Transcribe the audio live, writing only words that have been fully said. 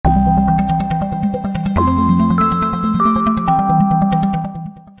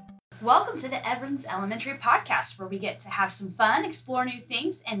welcome to the Evans Elementary Podcast, where we get to have some fun, explore new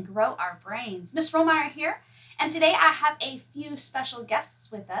things, and grow our brains. Miss Rollmeyer here, and today I have a few special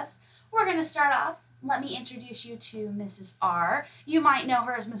guests with us. We're going to start off. Let me introduce you to Mrs. R. You might know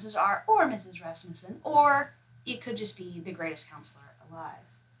her as Mrs. R or Mrs. Rasmussen, or it could just be the greatest counselor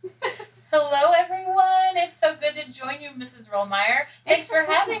alive. Hello, everyone. It's so good to join you, Mrs. Rollmeyer. Thanks for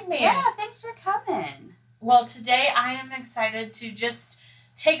having me. Yeah, thanks for coming. Well, today I am excited to just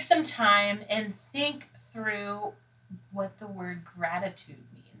take some time and think through what the word gratitude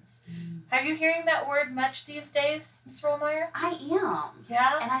means. Are you hearing that word much these days, Ms. Rollmeyer? I am.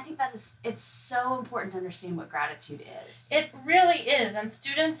 Yeah? And I think it's so important to understand what gratitude is. It really is. And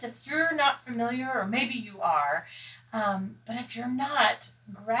students, if you're not familiar, or maybe you are, but if you're not,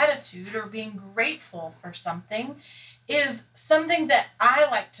 gratitude or being grateful for something is something that I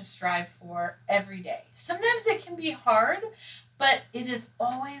like to strive for every day. Sometimes it can be hard, but it is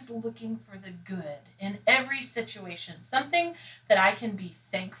always looking for the good in every situation. Something that I can be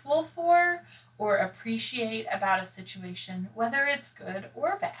thankful for or appreciate about a situation, whether it's good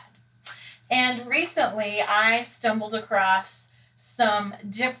or bad. And recently I stumbled across some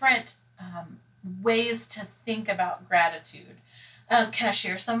different ways to think about gratitude. Can I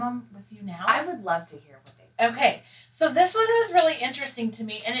share some of them with you now? I would love to hear what they Okay, so this one was really interesting to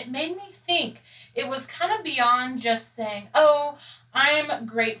me, and it made me think. It was kind of beyond just saying, oh, I'm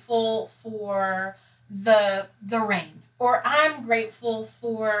grateful for the rain, or I'm grateful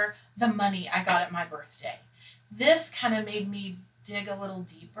for the money I got at my birthday. This kind of made me dig a little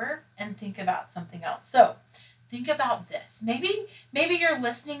deeper and think about something else. So think about this. Maybe you're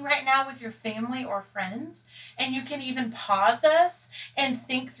listening right now with your family or friends, and you can even pause us and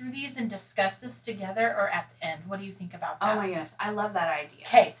think through these and discuss this together or at the end. What do you think about that? Oh my goodness, I love that idea.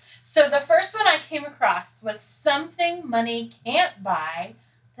 Okay, so the first one I came across was something money can't buy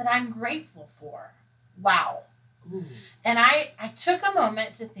that I'm grateful for. Wow. Ooh. And I took a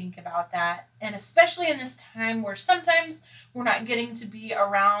moment to think about that, and especially in this time where sometimes we're not getting to be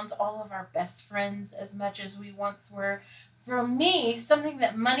around all of our best friends as much as we once were. For me, something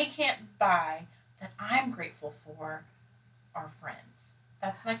that money can't buy that I'm grateful for are friends.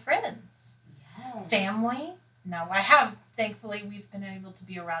 That's my friends. Yes. Family. No, thankfully, we've been able to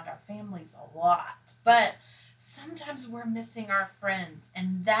be around our families a lot. But sometimes we're missing our friends,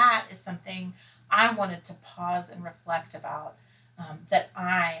 and that is something I wanted to pause and reflect about, that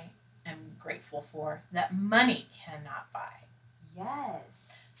I am grateful for, that money cannot buy.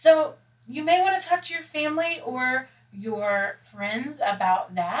 Yes. So you may want to talk to your family or your friends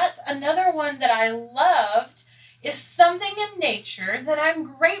about that. Another one that I loved is something in nature that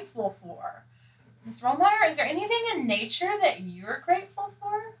I'm grateful for. Ms. Rollmeyer, is there anything in nature that you're grateful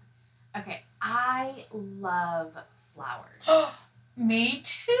for? Okay, I love flowers. Me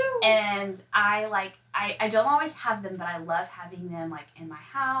too. And I don't always have them, but I love having them like in my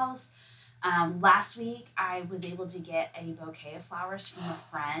house. Last week I was able to get a bouquet of flowers from a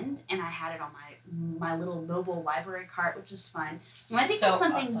friend, and I had it on my little mobile library cart, which was fun. And I think So that's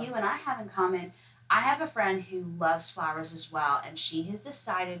something awesome. you and I have in common. I have a friend who loves flowers as well, and she has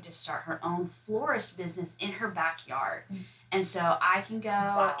decided to start her own florist business in her backyard. And so I can go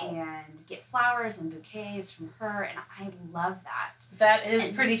and get flowers and bouquets from her, and I love that. That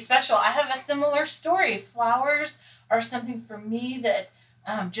is pretty special. I have a similar story. Flowers are something for me that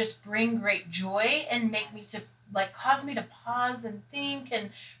just bring great joy and make me to cause me to pause and think and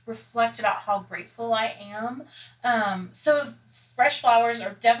reflect about how grateful I am. So fresh flowers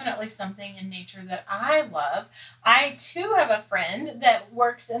are definitely something in nature that I love. I too have a friend that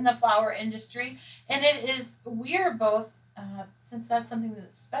works in the flower industry, and we're both, since that's something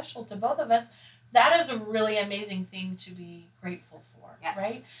that's special to both of us, that is a really amazing thing to be grateful for, Yes.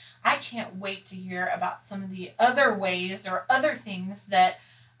 right? I can't wait to hear about some of the other ways or other things that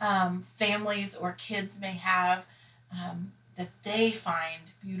families or kids may have that they find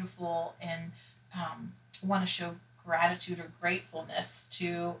beautiful and want to show gratitude or gratefulness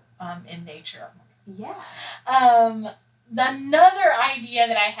to in nature. Yeah. Another idea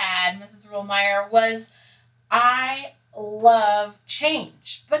that I had, Mrs. Rollmeyer, was I love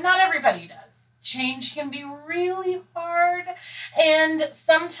change, but not everybody does. Change can be really hard, and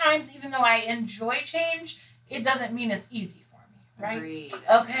sometimes even though I enjoy change, it doesn't mean it's easy for me, right? Agreed.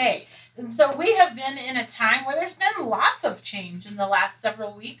 Okay, and so we have been in a time where there's been lots of change in the last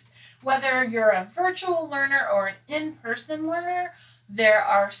several weeks. Whether you're a virtual learner or an in-person learner, there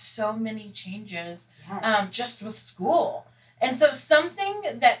are so many changes Yes. just with school. And so something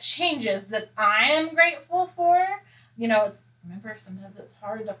that changes that I am grateful for, remember sometimes it's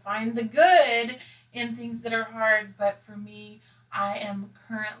hard to find the good in things that are hard, but for me, I am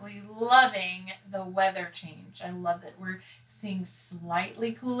currently loving the weather change. I love that we're seeing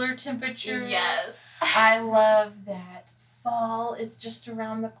slightly cooler temperatures. Yes. I love that fall is just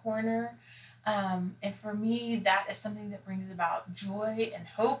around the corner. And for me, that is something that brings about joy and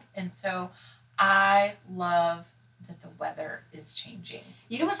hope. And so I love that the weather is changing.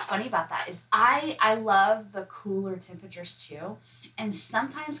 You know what's funny about that is I love the cooler temperatures too, and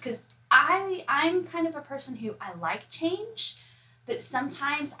sometimes because I'm kind of a person who I like change, but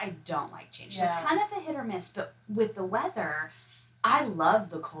sometimes I don't like change. So it's Yeah. kind of a hit or miss. But with the weather, I love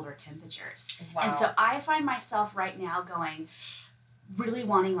the colder temperatures, Wow. and so I find myself right now going really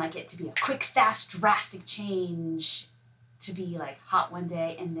wanting like it to be a quick, fast, drastic change. To be like hot one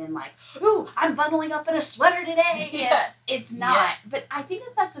day and then like, ooh, I'm bundling up in a sweater today. Yes. It's not. Yes. But I think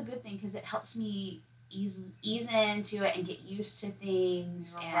that that's a good thing because it helps me ease into it and get used to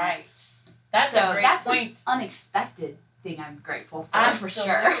things. You're and right. That's so a great that's point. an unexpected thing I'm grateful for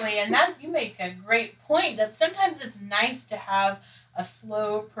Absolutely. sure. And that you make a great point that sometimes it's nice to have a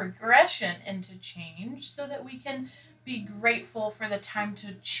slow progression into change so that we can be grateful for the time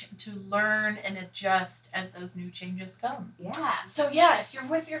to learn and adjust as those new changes come. Yeah. So yeah, if you're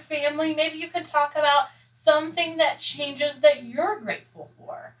with your family, maybe you can talk about something that changes that you're grateful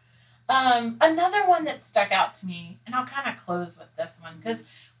for. Another one that stuck out to me, and I'll kind of close with this one because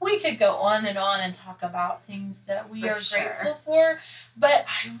we could go on and talk about things that we For are sure. grateful for, but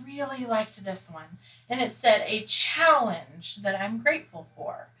I really liked this one. And it said, a challenge that I'm grateful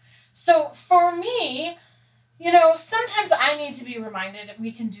for. So for me, sometimes I need to be reminded that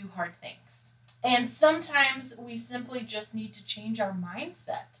we can do hard things. And sometimes we simply just need to change our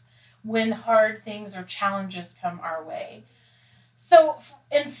mindset when hard things or challenges come our way. So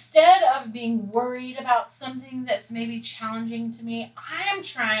instead of being worried about something that's maybe challenging to me, I'm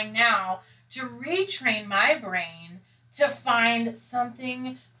trying now to retrain my brain to find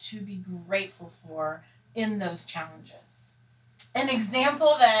something to be grateful for in those challenges. An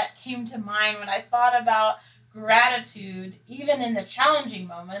example that came to mind when I thought about gratitude, even in the challenging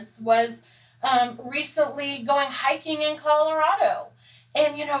moments, was recently going hiking in Colorado.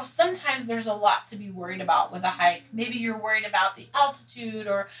 And sometimes there's a lot to be worried about with a hike. Maybe you're worried about the altitude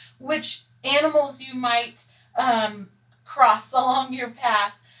or which animals you might cross along your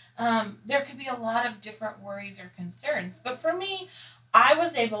path. There could be a lot of different worries or concerns. But for me, I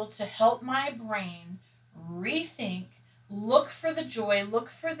was able to help my brain rethink, look for the joy, look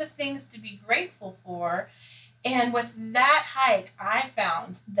for the things to be grateful for. And with that hike, I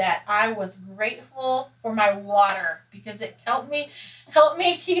found that I was grateful for my water because it helped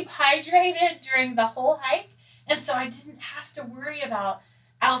me keep hydrated during the whole hike. And so I didn't have to worry about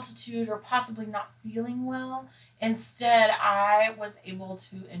altitude or possibly not feeling well. Instead, I was able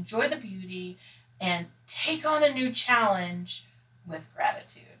to enjoy the beauty and take on a new challenge with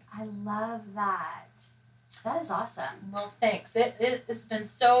gratitude. I love that. That is awesome. Well, thanks. It's been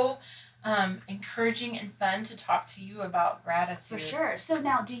so encouraging and fun to talk to you about gratitude. For sure. So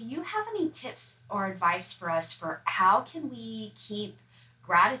now, do you have any tips or advice for us for how can we keep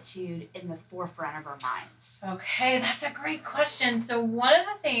gratitude in the forefront of our minds? Okay, that's a great question. So one of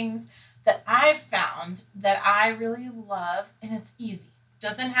the things that I've found that I really love, and it's easy,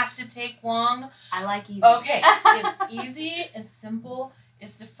 doesn't have to take long. I like easy. Okay, it's easy and simple,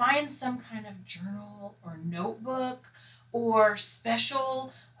 is to find some kind of journal or notebook or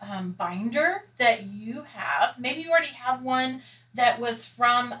special binder that you have. Maybe you already have one that was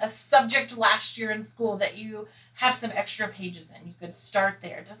from a subject last year in school that you have some extra pages in. You could start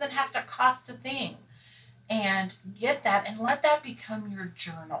there. It doesn't have to cost a thing. And get that and let that become your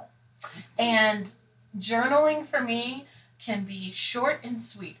journal. And journaling for me can be short and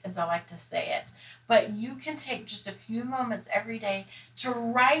sweet, as I like to say it. But you can take just a few moments every day to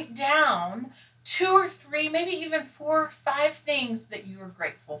write down 2 or 3, maybe even 4 or 5 things that you are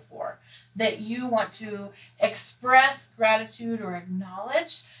grateful for, that you want to express gratitude or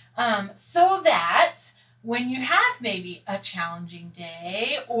acknowledge, so that when you have maybe a challenging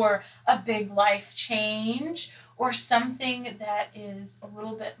day or a big life change or something that is a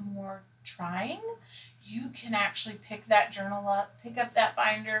little bit more trying, you can actually pick that journal up, pick up that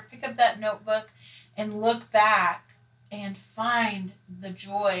binder, pick up that notebook, and look back and find the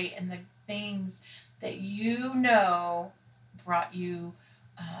joy and the things that brought you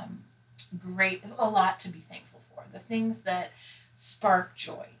a lot to be thankful for. The things that spark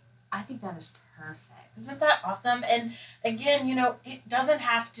joy. I think that is perfect. Isn't that awesome? And again, it doesn't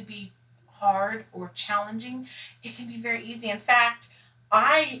have to be hard or challenging. It can be very easy. In fact,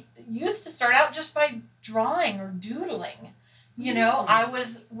 I used to start out just by drawing or doodling. You know, I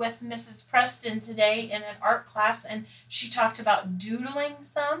was with Mrs. Preston today in an art class, and she talked about doodling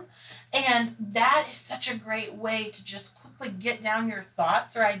some. And that is such a great way to just quickly get down your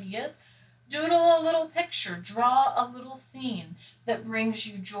thoughts or ideas. Doodle a little picture, draw a little scene that brings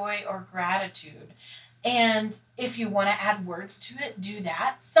you joy or gratitude. And if you want to add words to it, do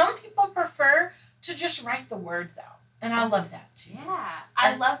that. Some people prefer to just write the words out. And I love that too. Yeah.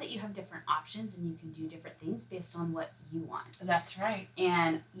 I love that you have different options and you can do different things based on what you want. That's right.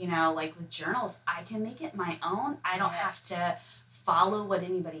 And, you know, like with journals, I can make it my own. I don't have to follow what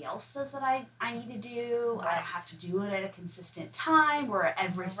anybody else says that I need to do. Right. I don't have to do it at a consistent time or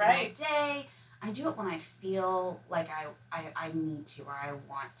every single day. I do it when I feel like I need to or I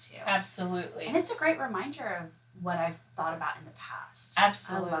want to. Absolutely. And it's a great reminder of what I've thought about in the past.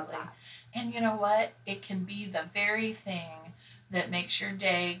 Absolutely. I love that. And you know what? It can be the very thing that makes your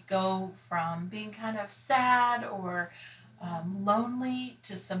day go from being kind of sad or lonely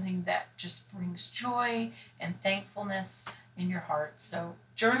to something that just brings joy and thankfulness in your heart. So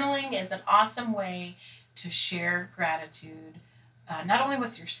journaling is an awesome way to share gratitude, not only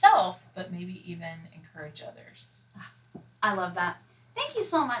with yourself, but maybe even encourage others. I love that. Thank you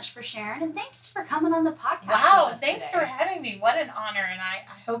so much for sharing, and thanks for coming on the podcast. Wow, thanks for having me. What an honor, and I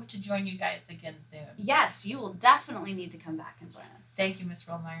hope to join you guys again soon. Yes, you will definitely need to come back and join us. Thank you, Ms.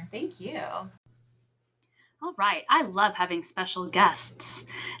 Rollmeyer. Thank you. All right, I love having special guests.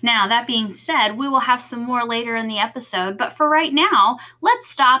 Now, that being said, we will have some more later in the episode, but for right now, let's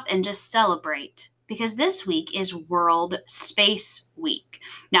stop and just celebrate, because this week is World Space Week.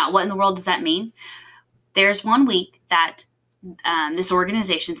 Now, what in the world does that mean? There's one week that this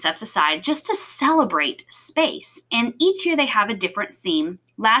organization sets aside just to celebrate space. And each year they have a different theme.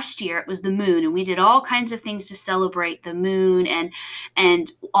 Last year it was the moon, and we did all kinds of things to celebrate the moon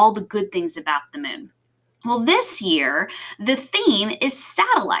and all the good things about the moon. Well, this year, the theme is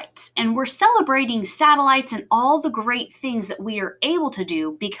satellites, and we're celebrating satellites and all the great things that we are able to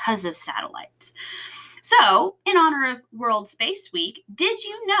do because of satellites. So, in honor of World Space Week, did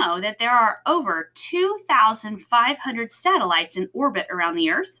you know that there are over 2,500 satellites in orbit around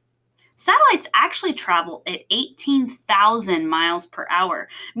the Earth? Satellites actually travel at 18,000 miles per hour,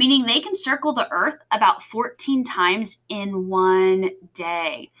 meaning they can circle the Earth about 14 times in one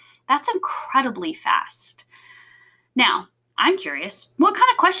day. That's incredibly fast. Now, I'm curious, what kind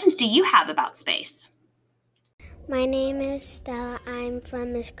of questions do you have about space? My name is Stella. I'm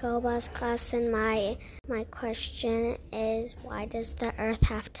from Miss Koba's class, and my question is, why does the Earth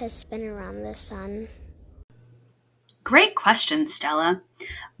have to spin around the sun? Great question, Stella.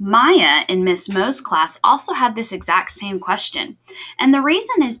 Maya in Miss Mo's class also had this exact same question. And the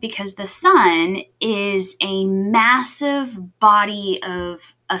reason is because the sun is a massive body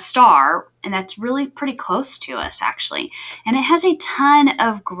of a star, and that's really pretty close to us, actually. And it has a ton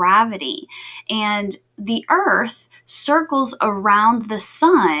of gravity. And the Earth circles around the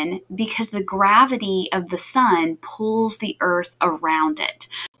sun because the gravity of the sun pulls the Earth around it.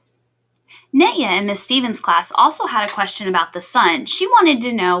 Naya in Miss Stevens' class also had a question about the sun. She wanted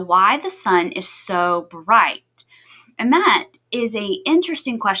to know why the sun is so bright. And that is an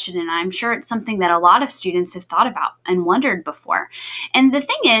interesting question, and I'm sure it's something that a lot of students have thought about and wondered before. And the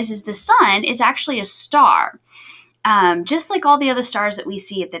thing is the sun is actually a star, just like all the other stars that we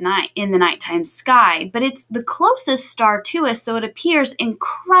see at the night in the nighttime sky. But it's the closest star to us, so it appears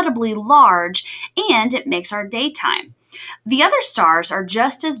incredibly large, and it makes our daytime. The other stars are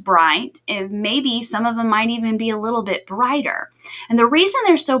just as bright, and maybe some of them might even be a little bit brighter. And the reason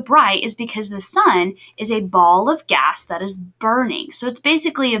they're so bright is because the sun is a ball of gas that is burning. So it's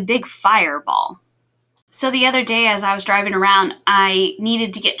basically a big fireball. So the other day as I was driving around, I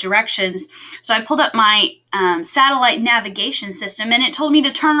needed to get directions. So I pulled up my satellite navigation system, and it told me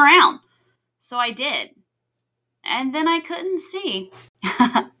to turn around. So I did. And then I couldn't see.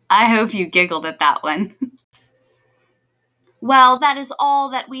 I hope you giggled at that one. Well, that is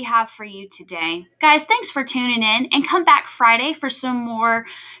all that we have for you today. Guys, thanks for tuning in, and come back Friday for some more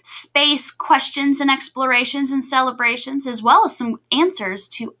space questions and explorations and celebrations, as well as some answers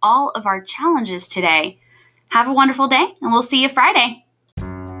to all of our challenges today. Have a wonderful day, and we'll see you Friday.